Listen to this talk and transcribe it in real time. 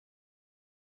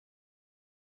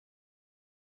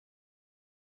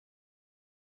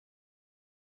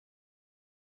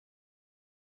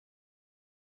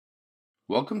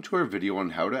Welcome to our video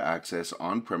on how to access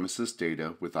on-premises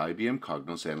data with IBM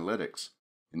Cognos Analytics.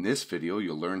 In this video,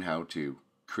 you'll learn how to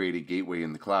create a gateway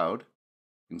in the cloud,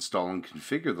 install and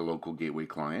configure the local gateway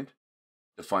client,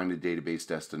 define a database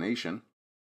destination,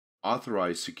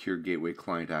 authorize secure gateway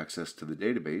client access to the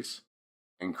database,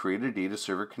 and create a data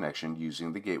server connection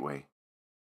using the gateway.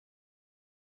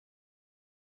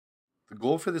 The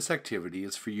goal for this activity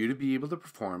is for you to be able to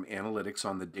perform analytics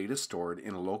on the data stored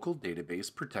in a local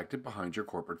database protected behind your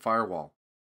corporate firewall.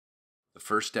 The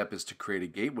first step is to create a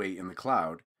gateway in the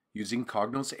cloud using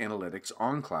Cognos Analytics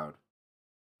on cloud.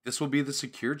 This will be the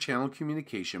secure channel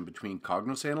communication between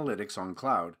Cognos Analytics on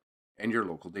cloud and your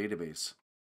local database.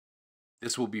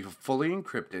 This will be a fully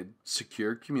encrypted,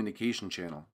 secure communication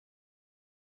channel.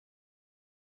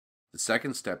 The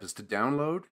second step is to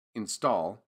download,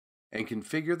 install, and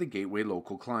configure the gateway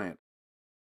local client.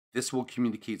 This will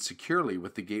communicate securely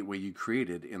with the gateway you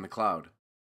created in the cloud.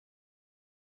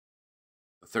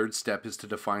 The third step is to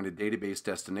define a database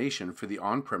destination for the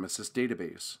on-premises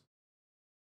database.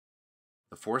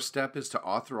 The fourth step is to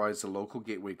authorize the local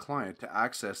gateway client to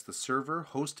access the server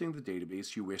hosting the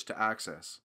database you wish to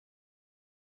access.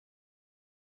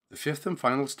 The fifth and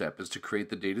final step is to create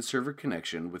the data server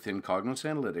connection within Cognos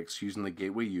Analytics using the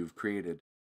gateway you've created.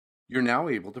 You're now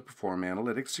able to perform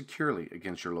analytics securely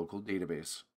against your local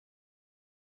database.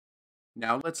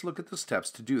 Now let's look at the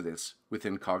steps to do this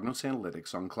within Cognos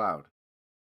Analytics on cloud.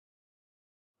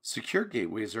 Secure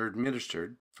gateways are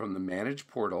administered from the Manage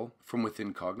portal from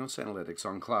within Cognos Analytics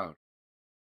on cloud.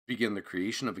 Begin the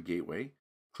creation of a gateway,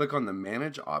 click on the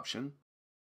Manage option,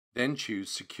 then choose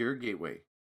Secure Gateway.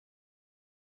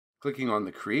 Clicking on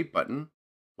the Create button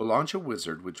will launch a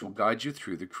wizard which will guide you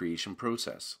through the creation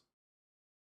process.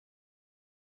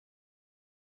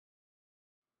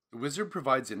 The wizard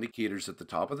provides indicators at the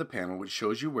top of the panel which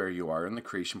shows you where you are in the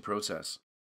creation process.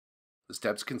 The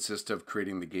steps consist of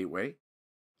creating the gateway,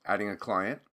 adding a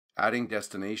client, adding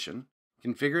destination,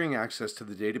 configuring access to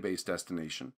the database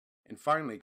destination, and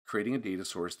finally creating a data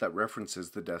source that references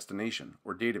the destination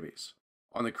or database.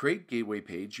 On the Create Gateway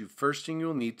page, first thing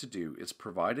you'll need to do is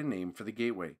provide a name for the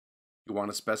gateway. You want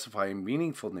to specify a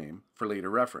meaningful name for later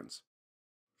reference.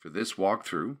 For this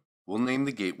walkthrough, we'll name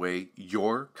the gateway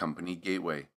Your Company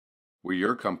Gateway, where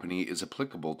your company is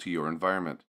applicable to your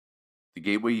environment. The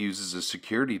gateway uses a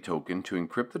security token to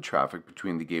encrypt the traffic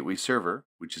between the gateway server,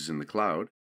 which is in the cloud,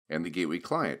 and the gateway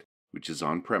client, which is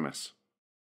on-premise.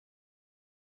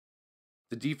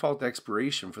 The default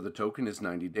expiration for the token is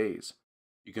 90 days.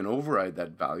 You can override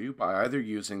that value by either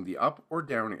using the up or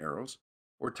down arrows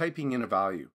or typing in a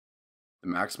value. The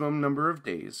maximum number of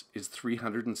days is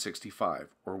 365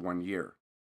 or 1 year.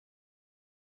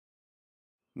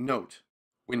 Note: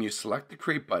 when you select the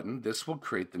Create button, this will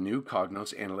create the new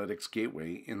Cognos Analytics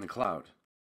Gateway in the cloud.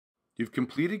 You've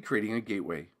completed creating a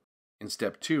gateway. In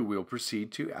step 2, we'll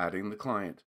proceed to adding the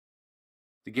client.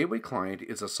 The gateway client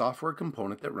is a software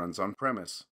component that runs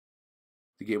on-premise.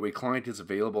 The gateway client is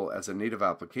available as a native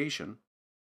application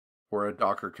or a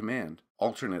Docker command.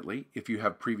 Alternately, if you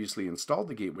have previously installed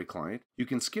the gateway client, you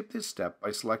can skip this step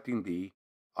by selecting the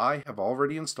I have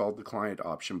already installed the client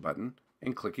option button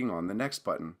and clicking on the Next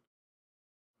button.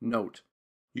 Note: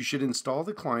 you should install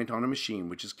the client on a machine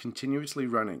which is continuously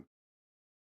running.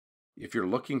 If you're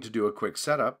looking to do a quick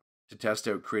setup to test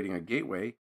out creating a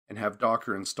gateway and have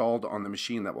Docker installed on the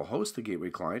machine that will host the gateway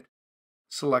client,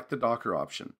 select the Docker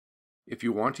option. If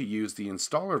you want to use the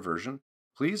installer version,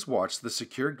 please watch the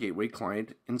Secure Gateway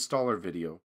Client installer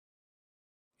video.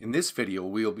 In this video,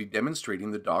 we will be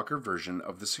demonstrating the Docker version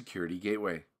of the Security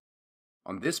Gateway.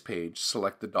 On this page,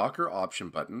 select the Docker option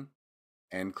button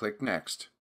and click Next.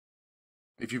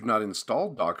 If you've not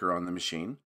installed Docker on the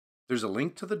machine, there's a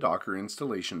link to the Docker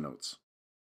installation notes.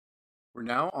 We're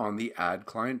now on the Add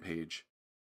Client page.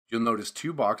 You'll notice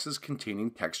two boxes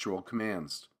containing textual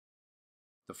commands.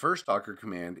 The first Docker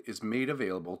command is made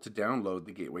available to download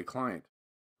the gateway client.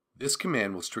 This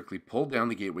command will strictly pull down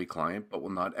the gateway client but will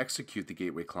not execute the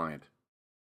gateway client.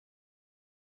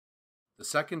 The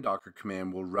second Docker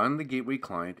command will run the gateway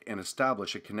client and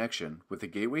establish a connection with the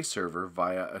gateway server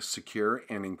via a secure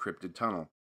and encrypted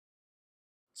tunnel.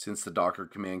 Since the Docker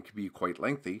command can be quite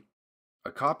lengthy,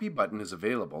 a copy button is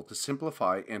available to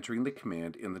simplify entering the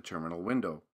command in the terminal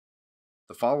window.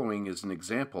 The following is an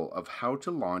example of how to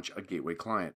launch a gateway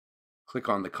client. Click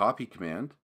on the Copy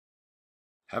command,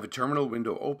 have a terminal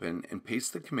window open, and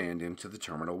paste the command into the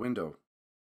terminal window.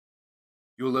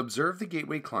 You will observe the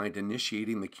gateway client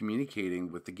initiating the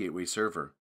communicating with the gateway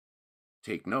server.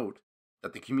 Take note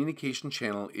that the communication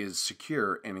channel is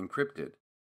secure and encrypted.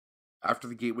 After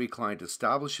the gateway client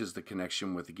establishes the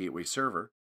connection with the gateway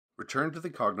server, Return to the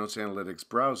Cognos Analytics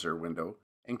browser window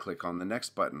and click on the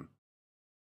Next button.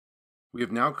 We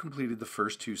have now completed the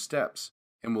first two steps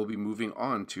and will be moving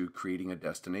on to creating a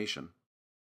destination.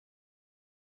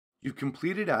 You've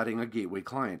completed adding a gateway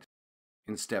client.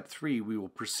 In step 3, we will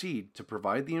proceed to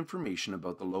provide the information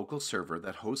about the local server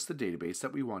that hosts the database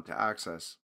that we want to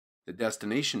access. The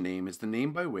destination name is the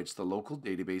name by which the local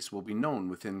database will be known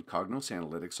within Cognos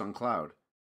Analytics on Cloud.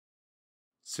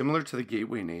 Similar to the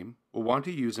gateway name, we'll want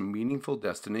to use a meaningful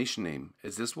destination name,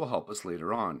 as this will help us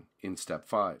later on in step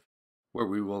 5, where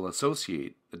we will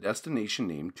associate the destination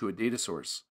name to a data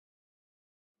source.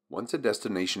 Once a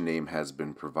destination name has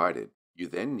been provided, you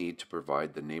then need to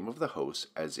provide the name of the host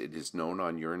as it is known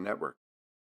on your network,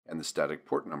 and the static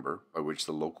port number by which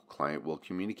the local client will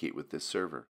communicate with this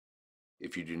server.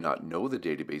 If you do not know the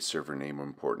database server name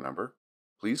and port number,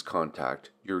 please contact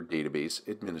your database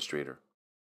administrator.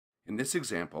 In this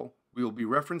example, we will be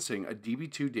referencing a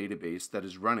DB2 database that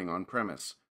is running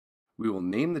on-premise. We will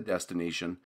name the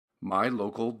destination My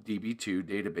Local DB2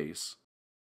 Database,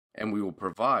 and we will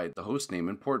provide the host name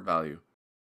and port value.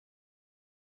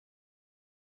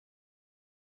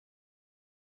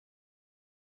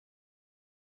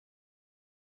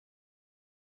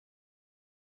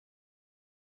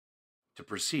 To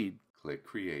proceed, click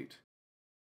Create.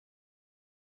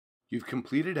 You've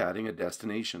completed adding a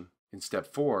destination. In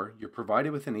step 4, you're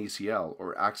provided with an ACL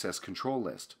or Access Control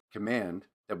List command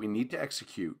that we need to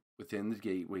execute within the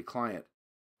gateway client.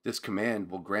 This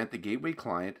command will grant the gateway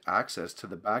client access to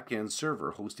the back-end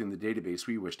server hosting the database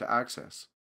we wish to access.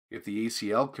 If the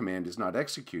ACL command is not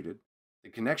executed, the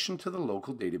connection to the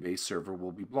local database server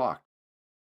will be blocked.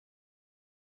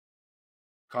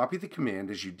 Copy the command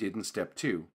as you did in step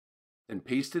 2, then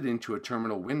paste it into a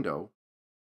terminal window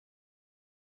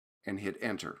and hit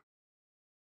Enter.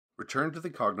 Return to the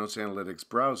Cognos Analytics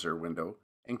browser window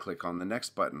and click on the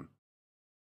Next button.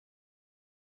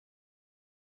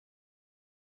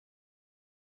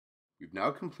 We've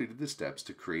now completed the steps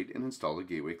to create and install a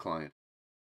gateway client.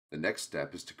 The next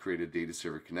step is to create a data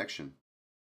server connection.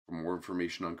 For more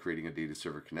information on creating a data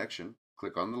server connection,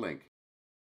 click on the link.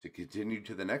 To continue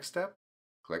to the next step,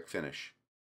 click Finish.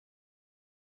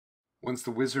 Once the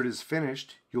wizard is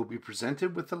finished, you'll be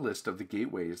presented with a list of the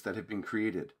gateways that have been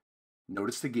created.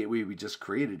 Notice the gateway we just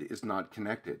created is not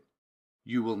connected.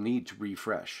 You will need to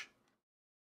refresh.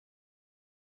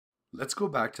 Let's go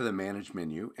back to the Manage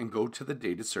menu and go to the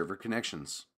Data Server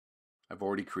Connections. I've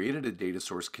already created a data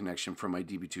source connection for my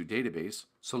DB2 database,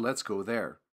 so let's go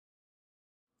there.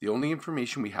 The only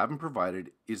information we haven't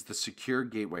provided is the secure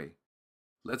gateway.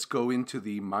 Let's go into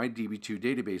the My DB2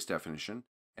 database definition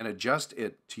and adjust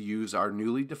it to use our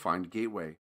newly defined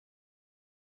gateway.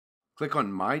 Click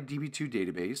on My DB2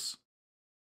 database,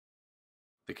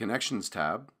 the Connections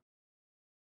tab,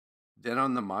 then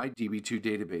on the My DB2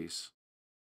 database.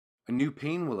 A new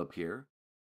pane will appear.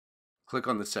 Click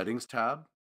on the Settings tab,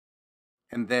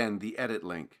 and then the Edit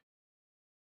link.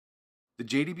 The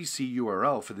JDBC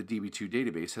URL for the DB2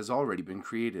 database has already been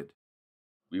created.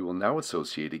 We will now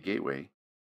associate a gateway,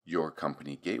 your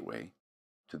company gateway,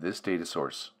 to this data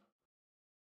source.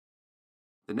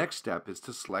 The next step is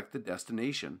to select the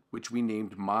destination, which we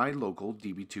named My Local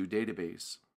DB2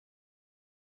 Database.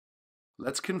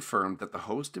 Let's confirm that the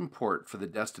host and port for the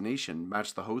destination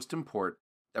match the host and port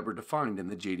that were defined in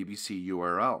the JDBC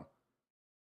URL.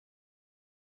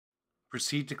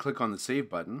 Proceed to click on the Save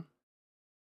button.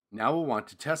 Now we'll want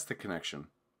to test the connection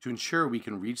to ensure we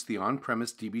can reach the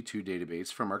on-premise DB2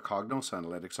 database from our Cognos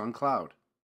Analytics on Cloud.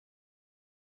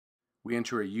 We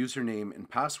enter a username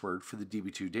and password for the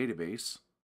DB2 database,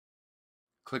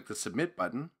 click the Submit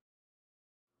button,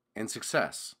 and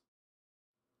success.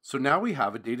 So now we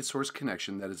have a data source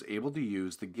connection that is able to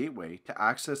use the gateway to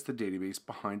access the database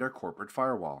behind our corporate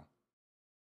firewall.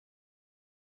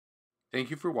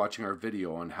 Thank you for watching our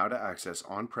video on how to access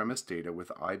on-premise data with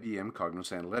IBM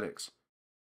Cognos Analytics.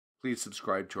 Please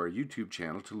subscribe to our YouTube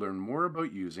channel to learn more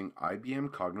about using IBM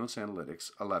Cognos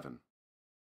Analytics 11.